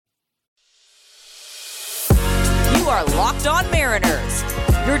are Locked On Mariners,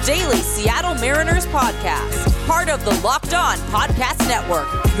 your daily Seattle Mariners podcast. Part of the Locked On Podcast Network,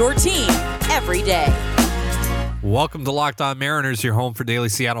 your team every day. Welcome to Locked On Mariners, your home for daily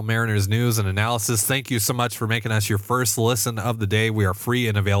Seattle Mariners news and analysis. Thank you so much for making us your first listen of the day. We are free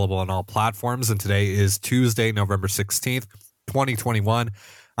and available on all platforms, and today is Tuesday, November 16th, 2021.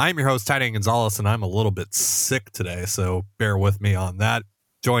 I'm your host, Titan Gonzalez, and I'm a little bit sick today, so bear with me on that.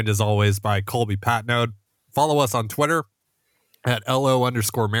 Joined as always by Colby Patnode. Follow us on Twitter at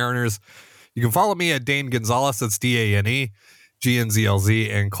LO_Mariners. You can follow me at Dane Gonzalez, that's DANE,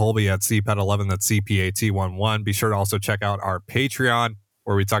 GNZLZ, and Colby at CPAT11, that's CPAT11. Be sure to also check out our Patreon,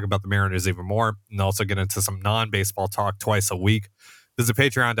 where we talk about the Mariners even more, and also get into some non-baseball talk twice a week. Visit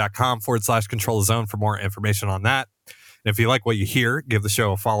patreon.com/Control the Zone for more information on that. And if you like what you hear, give the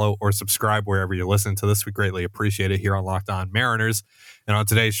show a follow or subscribe wherever you listen to this. We greatly appreciate it here on Locked On Mariners. And on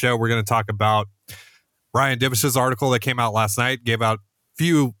today's show, we're going to talk about Brian Divish's article that came out last night, gave out a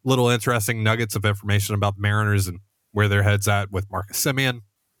few little interesting nuggets of information about the Mariners and where their head's at with Marcus Semien.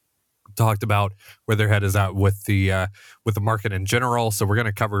 Talked about where their head is at with the market in general. So we're going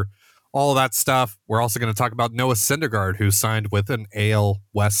to cover all of that stuff. We're also going to talk about Noah Syndergaard, who signed with an AL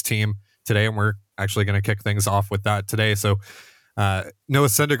West team today, and we're actually going to kick things off with that today. So Noah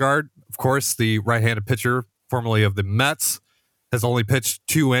Syndergaard, of course, the right-handed pitcher formerly of the Mets, has only pitched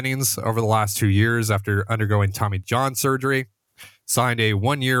 2 innings over the last 2 years after undergoing Tommy John surgery. Signed a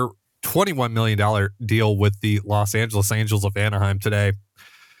 1-year, $21 million deal with the Los Angeles Angels of Anaheim today,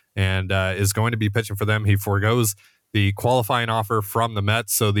 and is going to be pitching for them. He forgoes the qualifying offer from the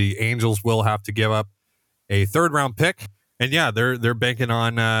Mets, so the Angels will have to give up a third-round pick. And yeah, they're banking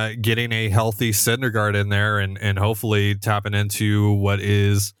on getting a healthy Syndergaard in there and hopefully tapping into what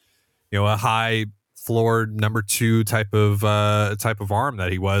is, a high floored number 2 type of arm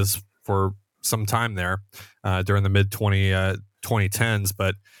that he was for some time there during the mid 2010s.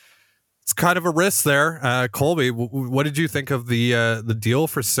 But it's kind of a risk there. Colby, what did you think of the deal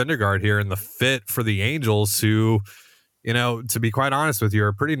for Syndergaard here and the fit for the Angels, who, to be quite honest with you,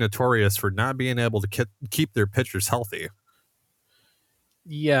 are pretty notorious for not being able to keep their pitchers healthy?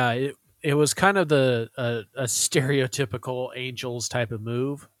 Yeah, it was kind of a stereotypical Angels type of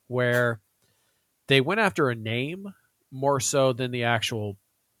move where they went after a name more so than the actual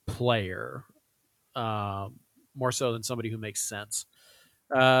player, more so than somebody who makes sense.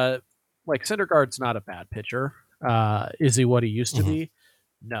 Like Syndergaard's not a bad pitcher. Is he what he used to be?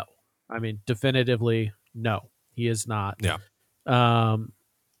 No. I mean, definitively, no, he is not. Yeah.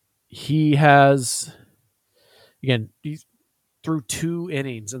 He has, again, he's through 2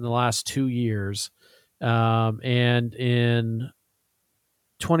 innings in the last 2 years. And in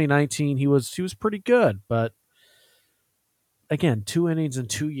 2019, he was pretty good, but again, 2 innings in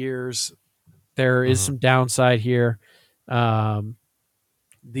 2 years, there is some downside here. The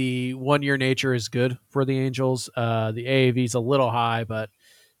 1-year nature is good for the Angels. The AAV is a little high, but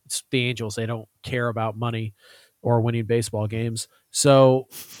it's the Angels. They don't care about money or winning baseball games. So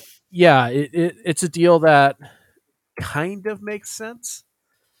yeah, it's a deal that kind of makes sense,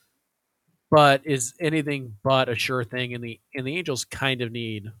 but is anything but a sure thing. And the Angels kind of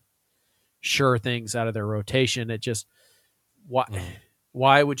need sure things out of their rotation. It just,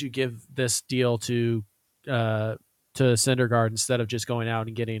 why would you give this deal to Syndergaard instead of just going out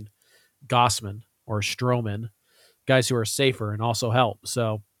and getting Gausman or Stroman, guys who are safer and also help?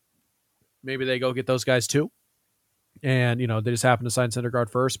 So maybe they go get those guys too. And, they just happen to sign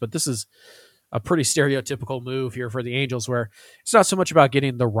Syndergaard first, but this is a pretty stereotypical move here for the Angels, where it's not so much about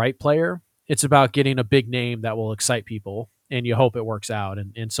getting the right player. It's about getting a big name that will excite people, and you hope it works out.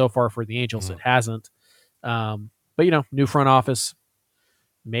 And so far for the Angels, it hasn't. But, new front office,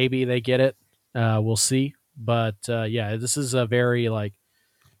 maybe they get it. We'll see. But, this is a very,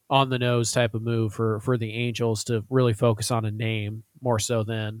 on the nose type of move for the Angels to really focus on a name more so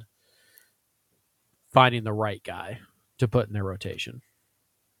than finding the right guy to put in their rotation.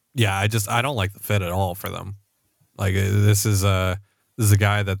 Yeah, I don't like the fit at all for them. Like, this is a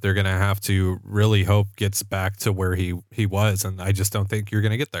guy that they're going to have to really hope gets back to where he was, and I just don't think you're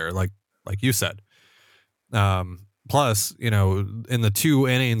going to get there, like you said. Plus, in the 2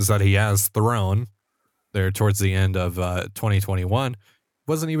 innings that he has thrown there towards the end of 2021,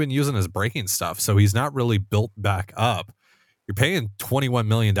 wasn't even using his breaking stuff, so he's not really built back up. You're paying $21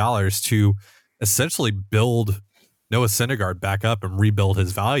 million to essentially build Noah Syndergaard back up and rebuild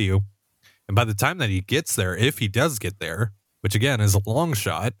his value. And by the time that he gets there, if he does get there, which again is a long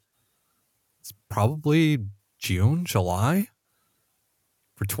shot, it's probably June, July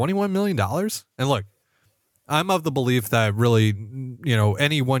for $21 million. And look, I'm of the belief that really,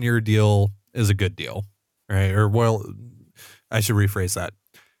 any 1-year deal is a good deal, right? Or, well, I should rephrase that.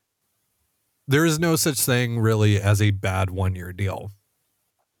 There is no such thing really as a bad 1-year deal.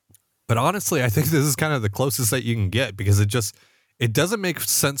 But honestly, I think this is kind of the closest that you can get, because it doesn't make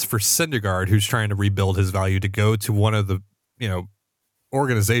sense for Syndergaard, who's trying to rebuild his value, to go to one of the,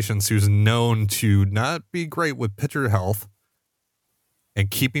 organizations who's known to not be great with pitcher health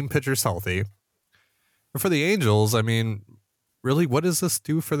and keeping pitchers healthy. But for the Angels, I mean, really, what does this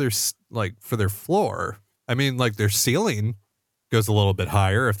do for their floor? I mean, their ceiling goes a little bit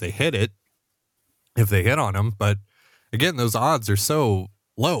higher if they hit on them. But again, those odds are so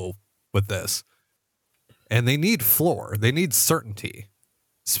low with this, and they need floor. They need certainty,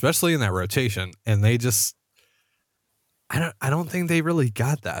 especially in that rotation. And they just, I don't think they really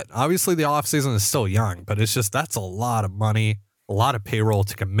got that. Obviously the offseason is still young, but it's just, that's a lot of money, a lot of payroll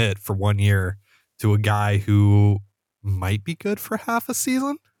to commit for 1 year to a guy who might be good for half a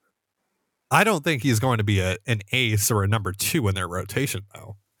season. I don't think he's going to be an ace or a number 2 in their rotation,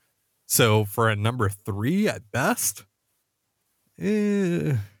 though. So for a number 3 at best,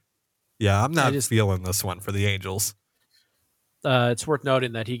 yeah, I'm not feeling this one for the Angels. It's worth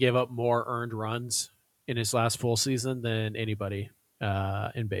noting that he gave up more earned runs in his last full season than anybody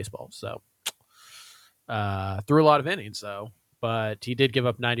in baseball. So threw a lot of innings, though. But he did give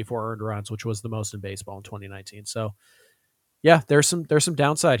up 94 earned runs, which was the most in baseball in 2019. So, yeah, there's some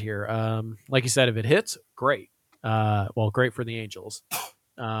downside here. Like you said, if it hits, great. Great for the Angels.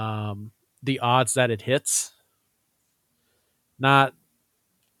 The odds that it hits, not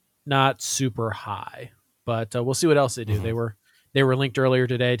super high, but we'll see what else they do. Mm-hmm. They were linked earlier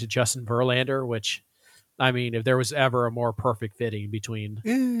today to Justin Verlander, which, I mean, if there was ever a more perfect fitting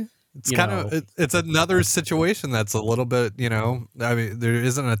between. It's another situation that's a little bit, I mean, there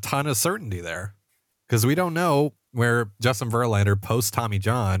isn't a ton of certainty there, because we don't know where Justin Verlander post Tommy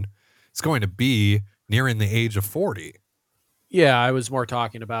John is going to be nearing the age of 40. Yeah, I was more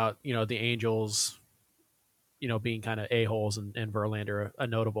talking about, the Angels, being kind of a-holes and Verlander a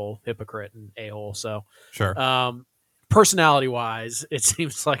notable hypocrite and a-hole. So sure. Personality wise, it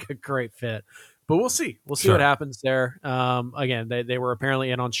seems like a great fit. But we'll see. We'll see what happens there. Again, they were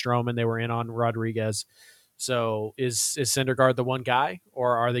apparently in on Stroman. They were in on Rodriguez. So is Syndergaard the one guy,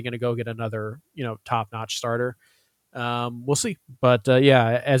 or are they going to go get another, top-notch starter? We'll see. But,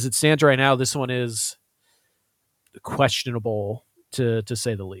 as it stands right now, this one is questionable to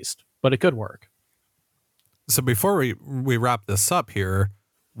say the least. But it could work. So before we wrap this up here,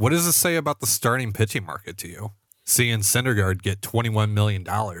 what does this say about the starting pitching market to you? Seeing Syndergaard get $21 million,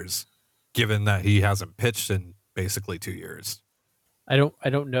 given that he hasn't pitched in basically 2 years. I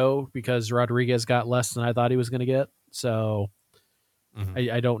don't know, because Rodriguez got less than I thought he was going to get. So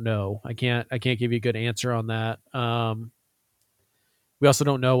I don't know. I can't give you a good answer on that. We also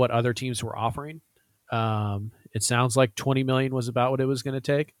don't know what other teams were offering. It sounds like 20 million was about what it was going to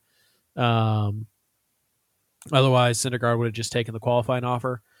take. Otherwise, Syndergaard would have just taken the qualifying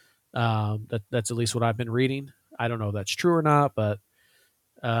offer. That's at least what I've been reading. I don't know if that's true or not, but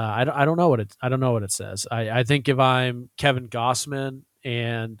I don't know what it says. I think if I'm Kevin Gossman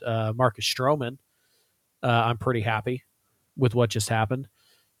and Marcus Stroman, I'm pretty happy with what just happened.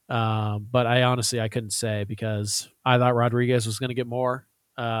 But I couldn't say, because I thought Rodriguez was going to get more.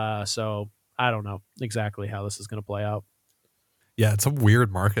 So I don't know exactly how this is going to play out. Yeah, it's a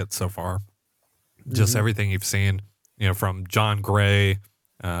weird market so far. Just everything you've seen, from John Gray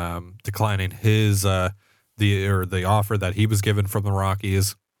declining his the offer that he was given from the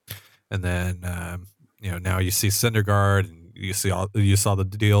Rockies, and then now you see Syndergaard, and you saw the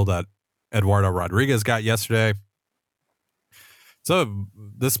deal that Eduardo Rodriguez got yesterday. So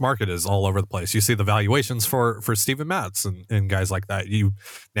this market is all over the place. You see the valuations for Steven Matz and guys like that.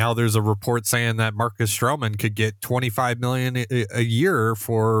 Now there's a report saying that Marcus Stroman could get $25 million a year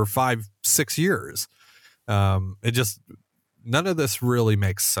for 5-6 years. None of this really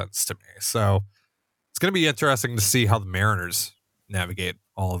makes sense to me. So it's going to be interesting to see how the Mariners navigate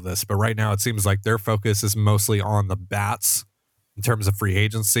all of this. But right now it seems like their focus is mostly on the bats in terms of free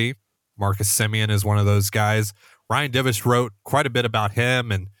agency. Marcus Semien is one of those guys. Ryan Divish wrote quite a bit about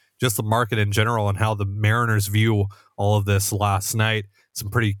him and just the market in general and how the Mariners view all of this last night. Some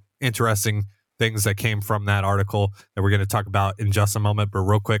pretty interesting things that came from that article that we're going to talk about in just a moment. But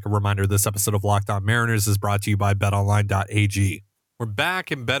real quick, a reminder, this episode of Locked On Mariners is brought to you by betonline.ag. We're back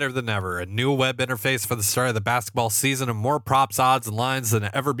and better than ever. A new web interface for the start of the basketball season and more props, odds, and lines than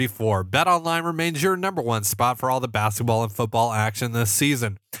ever before. BetOnline remains your number one spot for all the basketball and football action this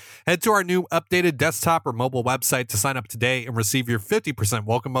season. Head to our new updated desktop or mobile website to sign up today and receive your 50%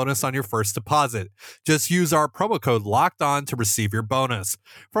 welcome bonus on your first deposit. Just use our promo code LOCKEDON to receive your bonus.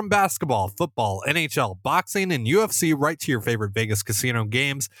 From basketball, football, NHL, boxing, and UFC right to your favorite Vegas casino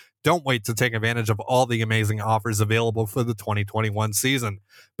games, don't wait to take advantage of all the amazing offers available for the 2021 season.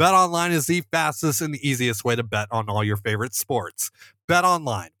 BetOnline is the fastest and easiest way to bet on all your favorite sports.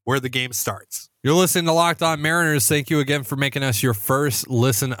 BetOnline, where the game starts. You're listening to Locked On Mariners. Thank you again for making us your first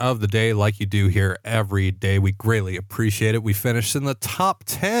listen of the day like you do here every day. We greatly appreciate it. We finished in the top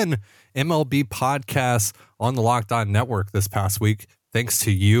 10 MLB podcasts on the Locked On Network this past week. Thanks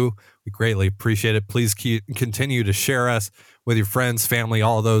to you. We greatly appreciate it. Please continue to share us with your friends, family,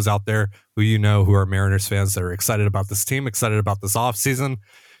 all those out there who you know who are Mariners fans that are excited about this team, excited about this offseason.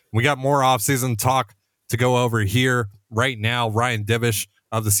 We got more offseason talk to go over here right now. Ryan Divish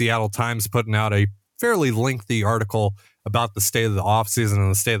of the Seattle Times putting out a fairly lengthy article about the state of the offseason and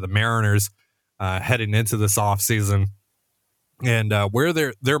the state of the Mariners heading into this offseason and where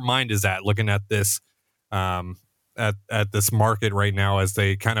their mind is at looking at this at this market right now as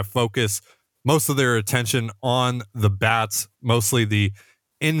they kind of focus most of their attention on the bats, mostly the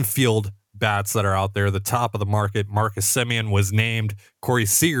infield bats that are out there. The top of the market, Marcus Semien was named, Corey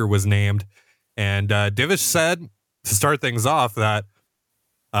Seager was named, and Divish said to start things off that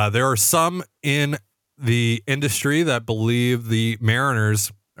there are some in the industry that believe the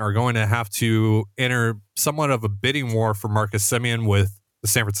Mariners are going to have to enter somewhat of a bidding war for Marcus Semien with the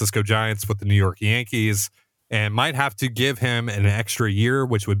San Francisco Giants, with the New York Yankees, and might have to give him an extra year,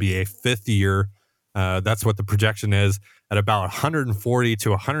 which would be a fifth year. That's what the projection is, at about $140 to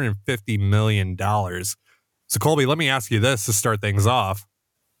 $150 million. So, Colby, let me ask you this to start things off.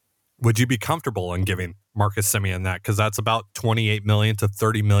 Would you be comfortable in giving Marcus Semien that? Because that's about $28 million to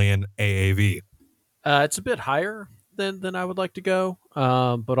 $30 million AAV. It's a bit higher than I would like to go,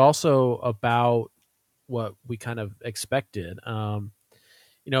 but also about what we kind of expected.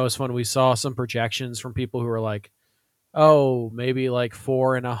 It's when we saw some projections from people who were like, oh, maybe like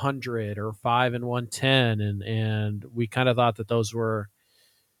 4 and 100 or 5 and 110. And we kind of thought that those were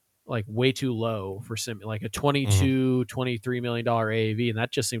like way too low for like a $22, $23 million AAV. And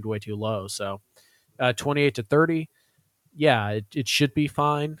that just seemed way too low. So 28 to 30. Yeah, it should be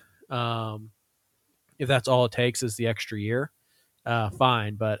fine. If that's all it takes is the extra year,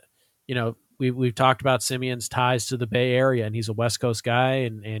 fine. But, we've talked about Semien's ties to the Bay Area, and he's a West Coast guy,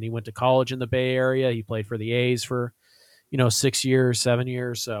 and he went to college in the Bay Area. He played for the A's for, 6 years, 7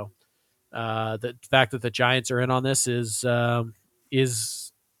 years. So the fact that the Giants are in on this is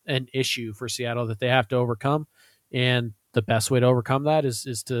an issue for Seattle that they have to overcome. And the best way to overcome that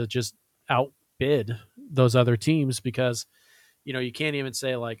is to just outbid those other teams, because, you can't even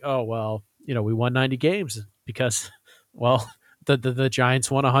say like, oh, well, we won 90 games because, well, the Giants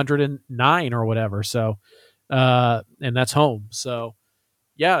won 109 or whatever. So, and that's home. So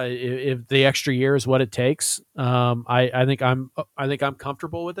yeah, if the extra year is what it takes, I think I'm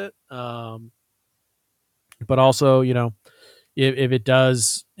comfortable with it. But also, if it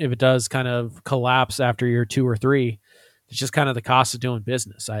does kind of collapse after year 2 or 3, it's just kind of the cost of doing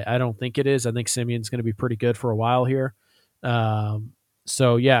business. I don't think it is. I think Semien's going to be pretty good for a while here.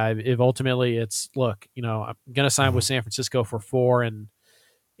 So yeah, if ultimately it's, look, I'm going to sign with San Francisco for 4 and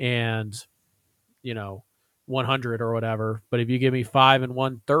 100 or whatever. But if you give me 5 and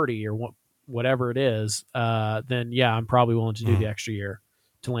 130 or whatever it is, then yeah, I'm probably willing to do the extra year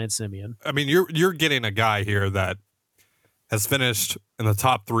to land Semien. I mean, you're getting a guy here that has finished in the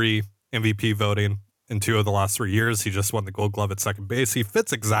top 3 MVP voting in 2 of the last 3 years. He just won the Gold Glove at second base. He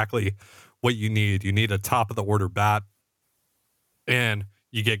fits exactly what you need. You need a top of the order bat, and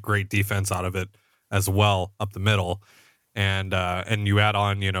you get great defense out of it as well up the middle. And you add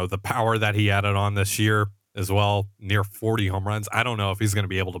on, the power that he added on this year as well, near 40 home runs. I don't know if he's going to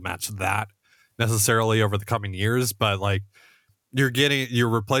be able to match that necessarily over the coming years, but like you're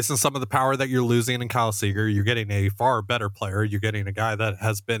replacing some of the power that you're losing in Kyle Seager. You're getting a far better player. You're getting a guy that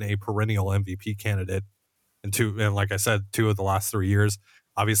has been a perennial MVP candidate and like I said, 2 of the last 3 years.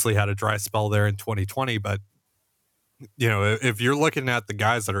 Obviously had a dry spell there in 2020, but if you're looking at the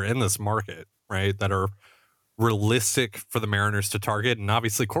guys that are in this market, right, that are realistic for the Mariners to target, and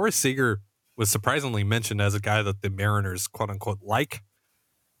obviously Corey Seager was surprisingly mentioned as a guy that the Mariners, quote unquote, like.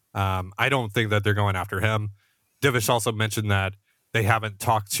 I don't think that they're going after him. Divish also mentioned that they haven't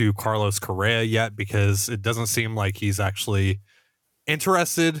talked to Carlos Correa yet because it doesn't seem like he's actually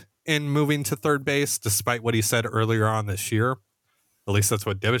interested in moving to third base, despite what he said earlier on this year. At least that's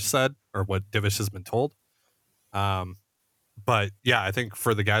what Divish said, or what Divish has been told. But yeah, I think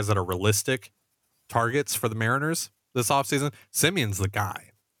for the guys that are realistic targets for the Mariners this offseason, Semien's the guy.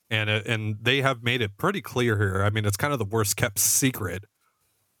 And they have made it pretty clear here. I mean, it's kind of the worst kept secret,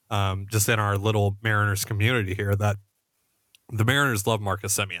 just in our little Mariners community here, that the Mariners love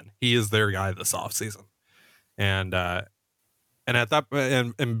Marcus Semien. He is their guy this offseason. And at that,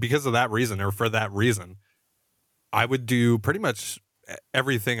 and because of that reason, or for that reason, I would do pretty much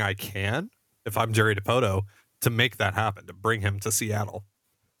everything I can if I'm Jerry Dipoto to make that happen, to bring him to Seattle,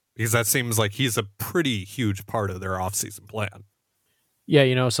 because that seems like he's a pretty huge part of their offseason plan.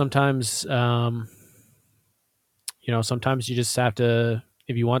 Yeah, sometimes, sometimes you just have to,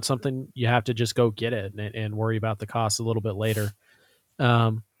 if you want something, you have to just go get it and worry about the cost a little bit later.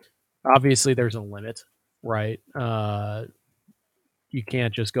 Obviously, there's a limit, right? You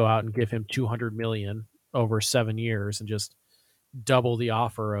can't just go out and give him $200 million over 7 years and just double the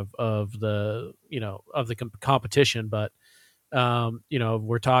offer of the competition. But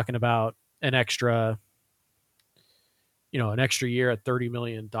we're talking about an extra year at $30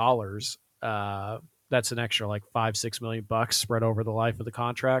 million. That's an extra like $5-6 million spread over the life of the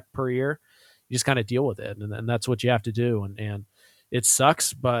contract per year. You just kind of deal with it, and that's what you have to do. And it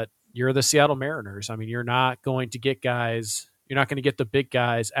sucks, but you're the Seattle Mariners. I mean, you're not going to get guys. You're not going to get the big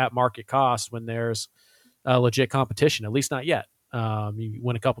guys at market cost when there's legit competition. At least not yet. You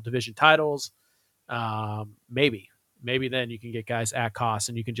win a couple division titles, maybe then you can get guys at cost,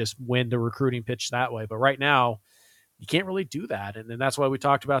 and you can just win the recruiting pitch that way. But right now, you can't really do that. And that's why we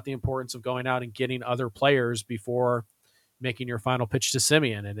talked about the importance of going out and getting other players before making your final pitch to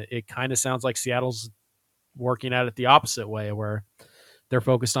Semien. And it kind of sounds like Seattle's working at it the opposite way, where they're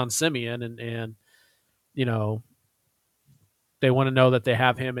focused on Semien and they want to know that they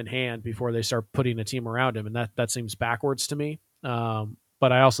have him in hand before they start putting a team around him. And that seems backwards to me.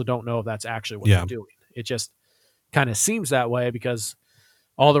 But I also don't know if that's actually what they're doing. It just kind of seems that way because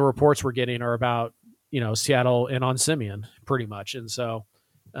all the reports we're getting are about, Seattle and on Semien pretty much. And so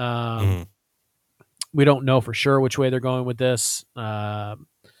we don't know for sure which way they're going with this. So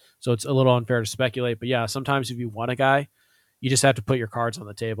it's a little unfair to speculate, but yeah, sometimes if you want a guy, you just have to put your cards on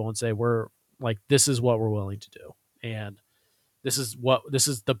the table and say, this is what we're willing to do. And this is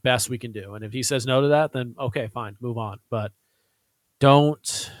the best we can do. And if he says no to that, then okay, fine, move on. But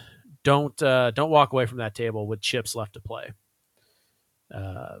don't walk away from that table with chips left to play.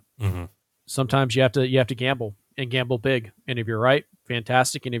 Sometimes you have to gamble and gamble big. And if you're right,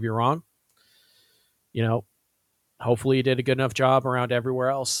 fantastic. And if you're wrong, hopefully you did a good enough job around everywhere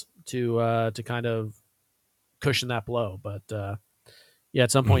else to kind of cushion that blow. But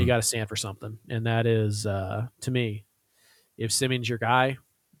at some point you got to stand for something. And that is, to me, if Semien's your guy,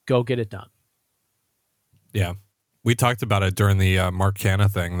 go get it done. Yeah. We talked about it during the Mark Canha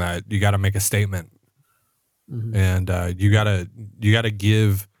thing, that you got to make a statement, and you got to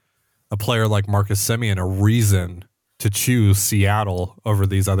give a player like Marcus Semien a reason to choose Seattle over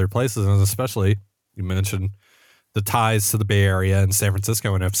these other places. And especially, you mentioned the ties to the Bay Area and San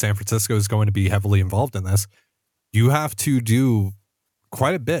Francisco. And if San Francisco is going to be heavily involved in this, you have to do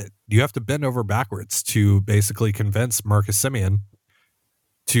quite a bit. You have to bend over backwards to basically convince Marcus Semien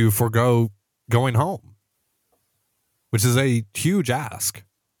to forego going home, which is a huge ask,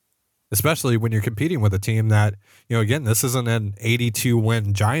 especially when you're competing with a team that, again, this isn't an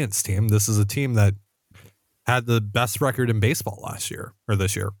 82-win Giants team. This is a team that had the best record in baseball last year or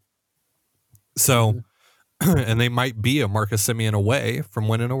this year. So, and they might be a Marcus Semien away from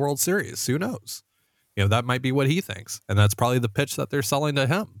winning a World Series. Who knows? That might be what he thinks. And that's probably the pitch that they're selling to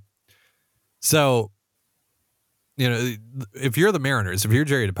him. So, if you're the Mariners, if you're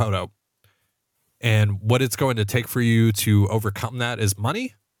Jerry Dipoto, and what it's going to take for you to overcome that is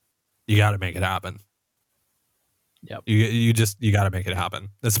money, you got to make it happen. Yep. You got to make it happen,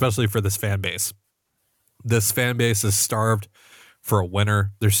 especially for this fan base. This fan base is starved for a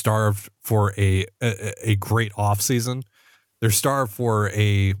winner. They're starved for a great offseason. They're starved for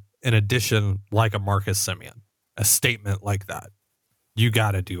an addition like a Marcus Semien, a statement like that. You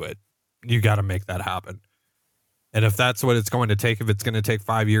got to do it. You got to make that happen. And if that's what it's going to take, if it's going to take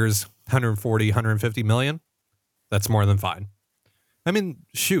 5 years, 140, 150 million, that's more than fine. I mean,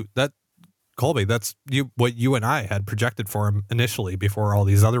 shoot, Colby, that's what you and I had projected for him initially before all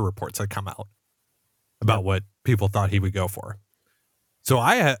these other reports had come out about what people thought he would go for. So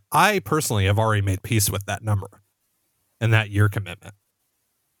I personally have already made peace with that number and that year commitment.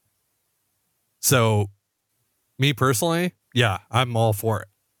 So me personally, yeah, I'm all for it.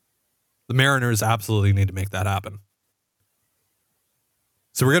 The Mariners absolutely need to make that happen.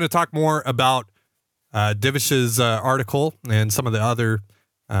 So we're going to talk more about Divish's article and some of the other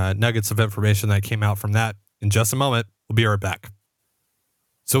nuggets of information that came out from that in just a moment. We'll be right back.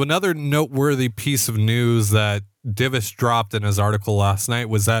 So another noteworthy piece of news that Divish dropped in his article last night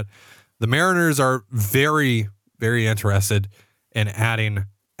was that the Mariners are very, very interested in adding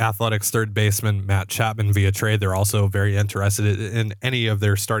Athletics third baseman Matt Chapman via trade. They're also very interested in any of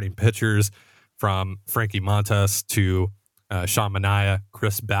their starting pitchers, from Frankie Montas to Sean Manaea,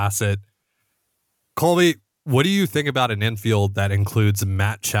 Chris Bassett. Colby, what do you think about an infield that includes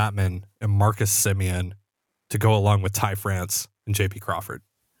Matt Chapman and Marcus Semien to go along with Ty France and JP Crawford?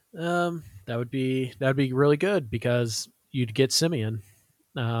 That would be really good, because you'd get Semien,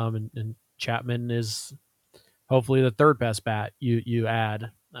 and Chapman is hopefully the third best bat you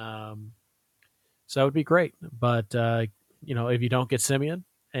add. So that would be great. But if you don't get Semien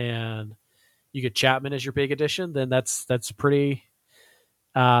and you get Chapman as your big addition, then that's pretty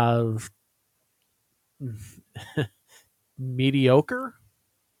mediocre,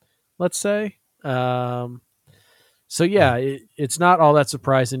 let's say. So yeah, it's not all that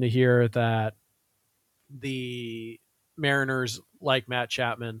surprising to hear that the Mariners like Matt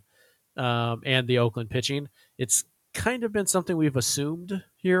Chapman, and the Oakland pitching. It's kind of been something we've assumed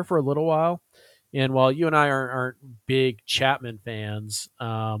here for a little while. And while you and I aren't big Chapman fans,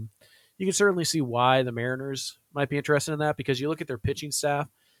 you can certainly see why the Mariners might be interested in that, because you look at their pitching staff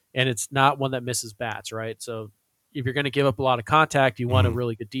and it's not one that misses bats, right? So if you're going to give up a lot of contact, you want a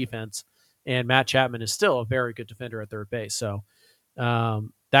really good defense. And Matt Chapman is still a very good defender at third base. So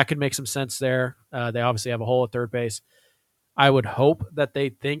that could make some sense there. They obviously have a hole at third base. I would hope that they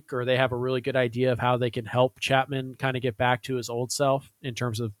think, or they have a really good idea of how they can help Chapman kind of get back to his old self in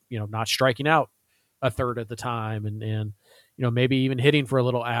terms of, not striking out a third at the time, and maybe even hitting for a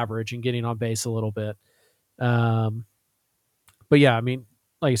little average and getting on base a little bit. But yeah, I mean,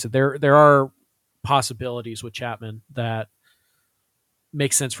 like I said, there are possibilities with Chapman that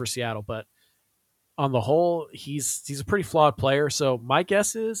make sense for Seattle, but on the whole, he's a pretty flawed player. So my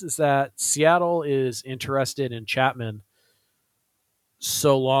guess is that Seattle is interested in Chapman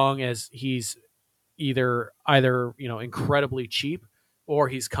so long as he's either incredibly cheap, or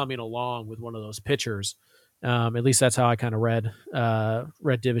he's coming along with one of those pitchers. At least that's how I kind of read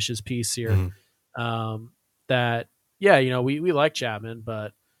Divish's piece here. That we like Chapman,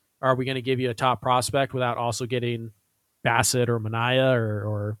 but are we going to give you a top prospect without also getting Bassett or Manaea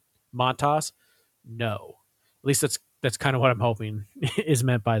or Montas? No. At least that's kind of what I'm hoping is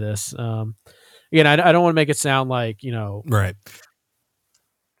meant by this. Again, I don't want to make it sound like right,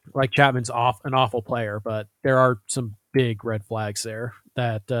 like Chapman's an awful player, but there are some big red flags there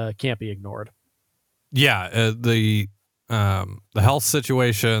that can't be ignored. Yeah, the health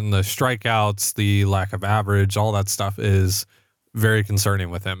situation, the strikeouts, the lack of average, all that stuff is very concerning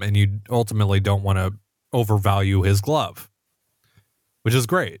with him, and you ultimately don't want to overvalue his glove, which is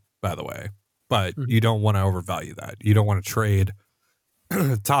great, by the way, but you don't want to overvalue that. You don't want to trade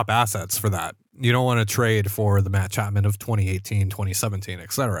top assets for that. You don't want to trade for the Matt Chapman of 2018, 2017,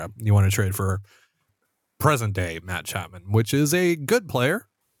 etc. You want to trade for present day Matt Chapman, which is a good player.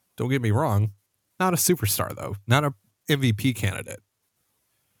 Don't get me wrong. Not a superstar, though. Not a MVP candidate,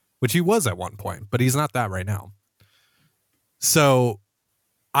 which he was at one point, but he's not that right now. So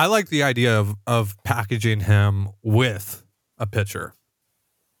I like the idea of packaging him with a pitcher.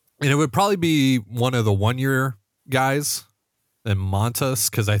 And it would probably be one of the 1-year guys than Montas,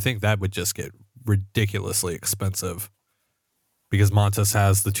 because I think that would just get ridiculously expensive, because Montas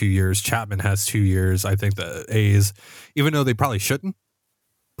has the 2 years, Chapman has 2 years. I think the A's, even though they probably shouldn't,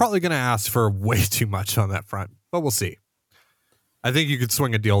 probably going to ask for way too much on that front, but we'll see. I think you could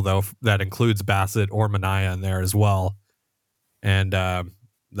swing a deal, though, that includes Bassett or Manaea in there as well, and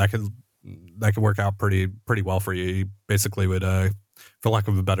that could work out pretty well for you. You basically would, for lack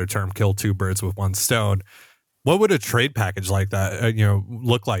of a better term, kill two birds with one stone. What would a trade package like that,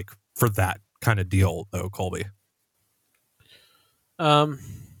 look like for that kind of deal, though, Colby?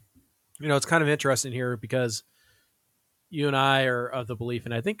 It's kind of interesting here, because you and I are of the belief,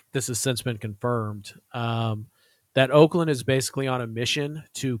 and I think this has since been confirmed, that Oakland is basically on a mission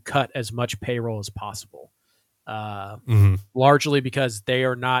to cut as much payroll as possible. Largely because they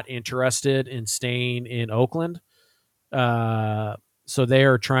are not interested in staying in Oakland. So they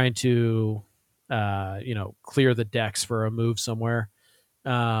are trying to, clear the decks for a move somewhere.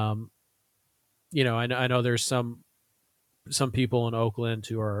 I know there's some people in Oakland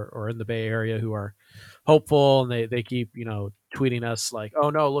who are in the Bay Area who are hopeful, and they keep, tweeting us like, oh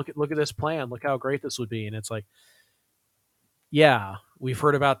no, look at this plan. Look how great this would be. And it's like, yeah, we've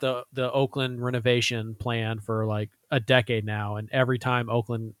heard about the Oakland renovation plan for like a decade now. And every time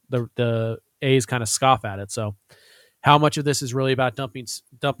Oakland, the A's kind of scoff at it. So how much of this is really about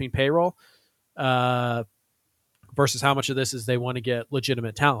dumping payroll, versus how much of this is they want to get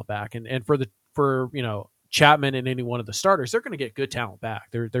legitimate talent back? And for Chapman and any one of the starters, they're going to get good talent back.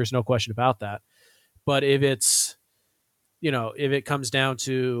 There's no question about that. But if it's, if it comes down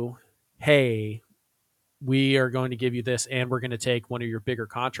to, hey, we are going to give you this and we're going to take one of your bigger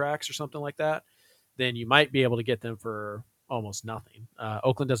contracts or something like that, then you might be able to get them for almost nothing.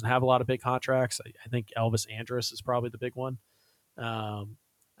 Oakland doesn't have a lot of big contracts. I think Elvis Andrus is probably the big one.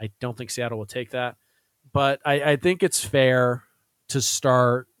 I don't think Seattle will take that. But I think it's fair to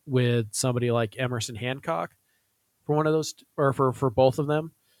start with somebody like Emerson Hancock for one of those, or for both of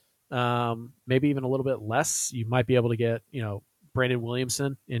them. Maybe even a little bit less. You might be able to get, Brandon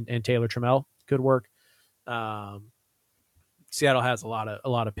Williamson and Taylor Trammell could work. Seattle has a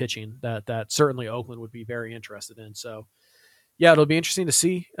lot of pitching that certainly Oakland would be very interested in. So, yeah, it'll be interesting to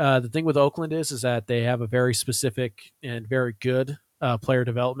see. The thing with Oakland is that they have a very specific and very good player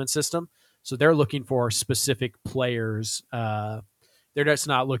development system. So they're looking for specific players. They're just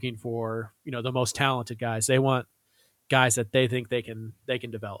not looking for the most talented guys. They want guys that they think they can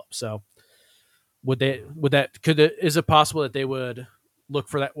develop. So is it possible that they would look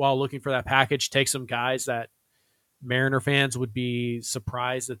for that while looking for that package, take some guys that Mariner fans would be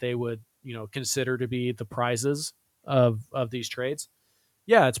surprised that they would consider to be the prizes of these trades?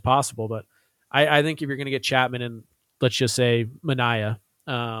 Yeah, it's possible, but I think if you're going to get Chapman and let's just say Manaea,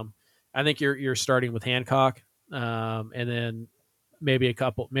 I think you're starting with Hancock, and then maybe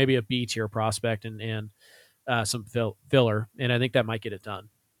a B tier prospect and some filler, and I think that might get it done.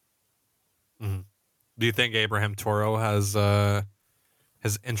 Mm-hmm. Do you think Abraham Toro has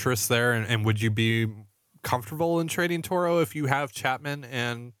interest there, and would you be comfortable in trading Toro if you have Chapman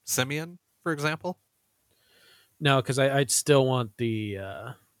and Semien, for example? No, because I'd still want the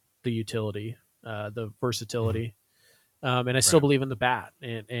utility, the versatility. And I still believe in the bat,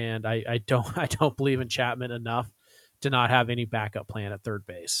 and I don't believe in Chapman enough to not have any backup plan at third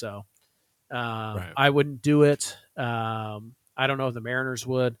base. So I wouldn't do it. I don't know if the Mariners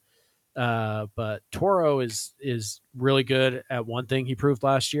would, but Toro is really good at one thing he proved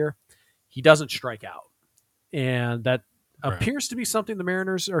last year. He doesn't strike out, and that appears to be something the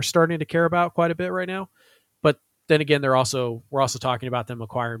Mariners are starting to care about quite a bit right now. But then again, we're also talking about them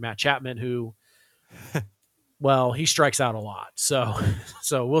acquiring Matt Chapman, who. Well, he strikes out a lot, so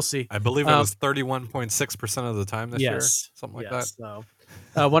we'll see. I believe it was 31.6% of the time this year, something like that. So,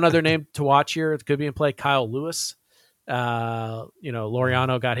 one other name to watch here, it could be in play, Kyle Lewis.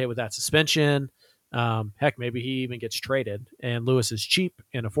 Laureano got hit with that suspension. Heck, maybe he even gets traded. And Lewis is cheap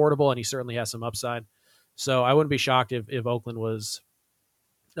and affordable, and he certainly has some upside. So I wouldn't be shocked if Oakland was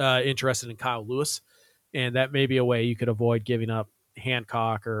interested in Kyle Lewis, and that may be a way you could avoid giving up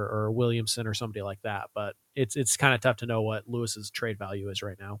Hancock or Williamson or somebody like that, but it's kind of tough to know what Lewis's trade value is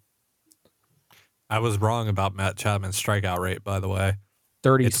right now. I was wrong about Matt Chapman's strikeout rate, by the way.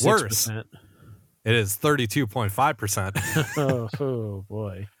 36%. It's worse. It is 32.5%. oh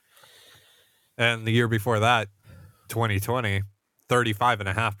boy. And the year before that, 2020,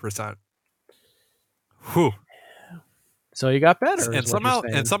 35.5%. Whew. So you got better, and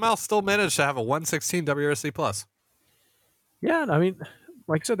somehow still managed to have a 116 WRC plus. Yeah, I mean,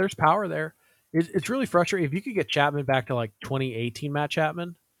 like I said, there's power there. It's really frustrating. If you could get Chapman back to like 2018 Matt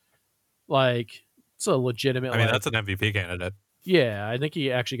Chapman, like it's a legitimate. I mean, that's an MVP candidate. Yeah, I think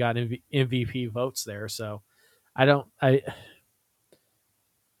he actually got MVP votes there. So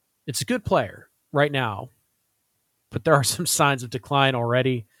it's a good player right now, but there are some signs of decline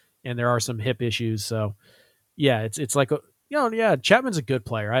already, and there are some hip issues. So yeah, it's like Chapman's a good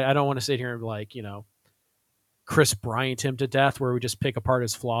player. I don't want to sit here and like Chris Bryant him to death, where we just pick apart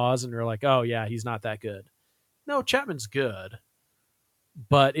his flaws and we're like, oh yeah, he's not that good. No, Chapman's good,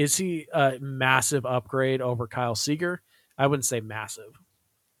 but is he a massive upgrade over Kyle Seager? I wouldn't say massive.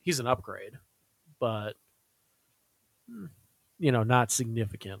 He's an upgrade, but not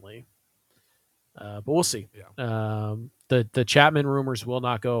significantly. But we'll see. Yeah. The Chapman rumors will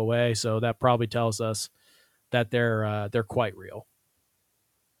not go away, so that probably tells us that they're quite real.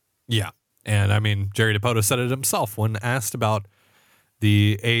 Yeah. And I mean, Jerry Dipoto said it himself when asked about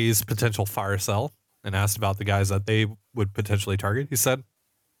the A's potential fire sale and asked about the guys that they would potentially target. He said,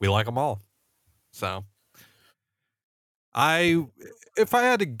 we like them all. So if I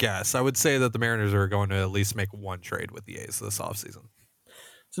had to guess, I would say that the Mariners are going to at least make one trade with the A's this offseason.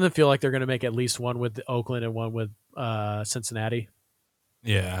 Doesn't it feel like they're going to make at least one with Oakland and one with Cincinnati?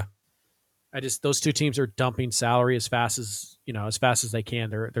 Yeah. Those two teams are dumping salary as fast as they can.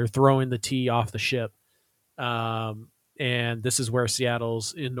 They're throwing the tea off the ship. And this is where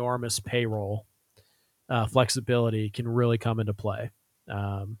Seattle's enormous payroll flexibility can really come into play.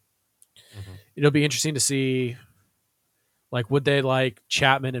 It'll be interesting to see, like, would they like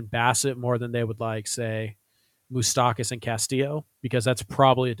Chapman and Bassett more than they would like, say, Moustakas and Castillo, because that's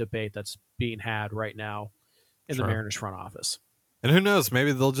probably a debate that's being had right now in the Sure. Mariners front office. And who knows?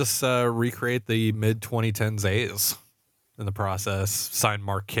 Maybe they'll just recreate the mid-2010s A's in the process. Sign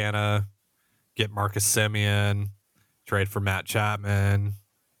Mark Canha, get Marcus Semien, trade for Matt Chapman,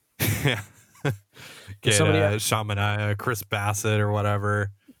 get Sean Manaea, Chris Bassett, or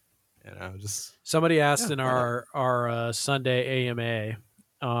whatever. Just somebody asked in our Sunday AMA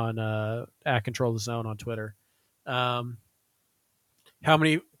on at Control the Zone on Twitter, how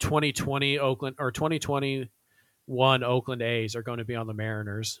many 2020 Oakland or 2021 Oakland A's are going to be on the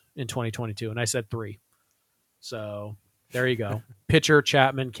Mariners in 2022, and I said 3. So there you go. Pitcher,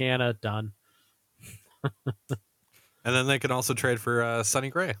 Chapman, Canha, done. And then they can also trade for Sonny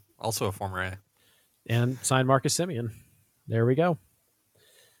Gray, also a former A. And sign Marcus Semien. There we go.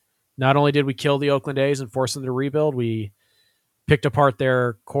 Not only did we kill the Oakland A's and force them to rebuild, we picked apart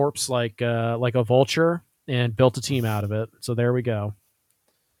their corpse like a vulture and built a team out of it. So there we go.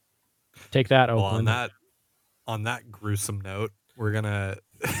 Take that, Oakland. Well, on that gruesome note, we're gonna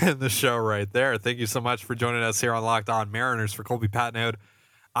end the show right there. Thank you so much for joining us here on Locked On Mariners. For Colby Patnode,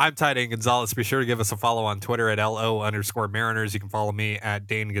 I'm Ty Dane Gonzalez. Be sure to give us a follow on Twitter at LO_Mariners. You can follow me at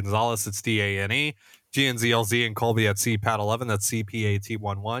Dane Gonzalez. It's DANE. GNZLZ and Colby at CPAT11. That's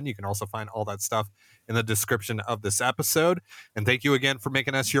CPAT11. You can also find all that stuff in the description of this episode. And thank you again for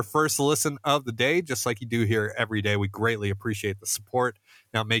making us your first listen of the day, just like you do here every day. We greatly appreciate the support.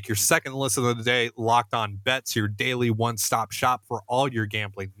 Now make your second listen of the day Locked On Bets, your daily one-stop shop for all your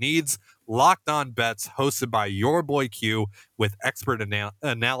gambling needs. Locked On Bets, hosted by your boy Q, with expert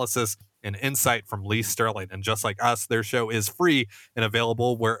analysis and insight from Lee Sterling. And just like us, their show is free and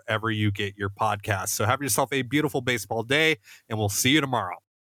available wherever you get your podcasts. So have yourself a beautiful baseball day, and we'll see you tomorrow.